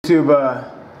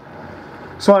YouTube,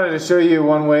 just wanted to show you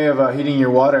one way of heating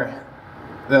your water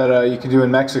that you can do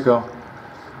in Mexico.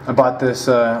 I bought this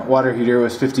water heater. It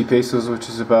was 50 pesos, which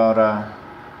is about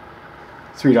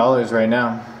 $3 right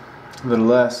now, a little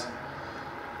less.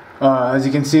 As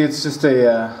you can see, it's just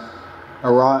a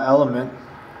raw element.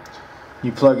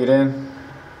 You plug it in.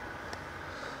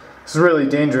 It's really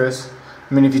dangerous.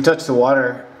 I mean, if you touch the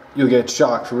water, you'll get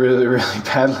shocked really, really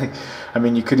badly. I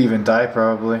mean, you could even die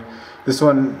probably. This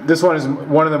one is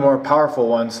one of the more powerful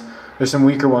ones. There's some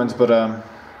weaker ones, but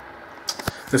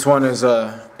this one is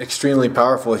extremely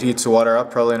powerful. It heats the water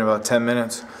up probably in about 10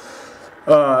 minutes.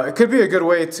 It could be a good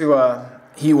way to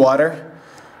heat water.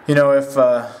 You know, if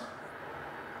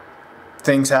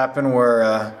things happen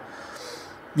where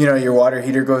you know, your water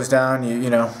heater goes down, you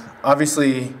know,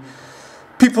 obviously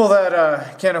people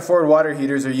that can't afford water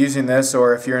heaters are using this,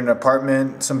 or if you're in an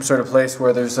apartment, some sort of place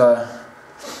where there's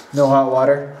no hot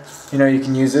water, you know, you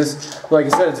can use this. Like I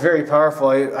said, it's very powerful.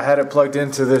 I had it plugged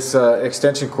into this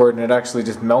extension cord and it actually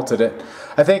just melted it.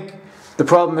 I think the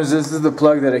problem is this is the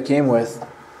plug that it came with,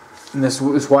 and this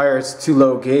wire is too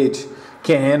low gauge.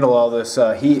 Can't handle all this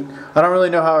heat. I don't really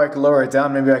know how I could lower it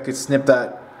down. Maybe I could snip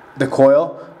the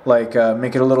coil, like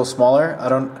make it a little smaller.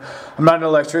 I'm not an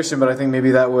electrician, but I think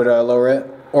maybe that would lower it.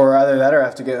 Or either that, or I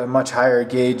have to get a much higher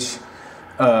gauge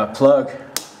plug.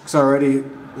 It's already,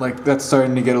 like, that's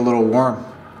starting to get a little warm.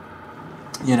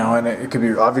 You know, and it could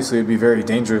be, obviously it'd be very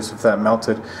dangerous if that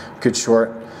melted. It could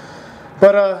short.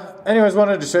 But anyways,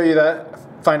 wanted to show you that.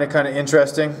 Find it kind of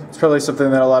interesting. It's probably something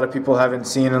that a lot of people haven't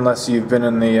seen unless you've been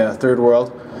in the third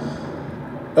world.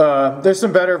 There's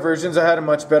some better versions. I had a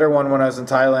much better one when I was in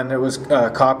Thailand. It was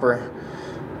copper.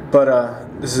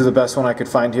 But this is the best one I could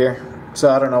find here. So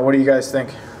I don't know. What do you guys think?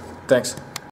 Thanks.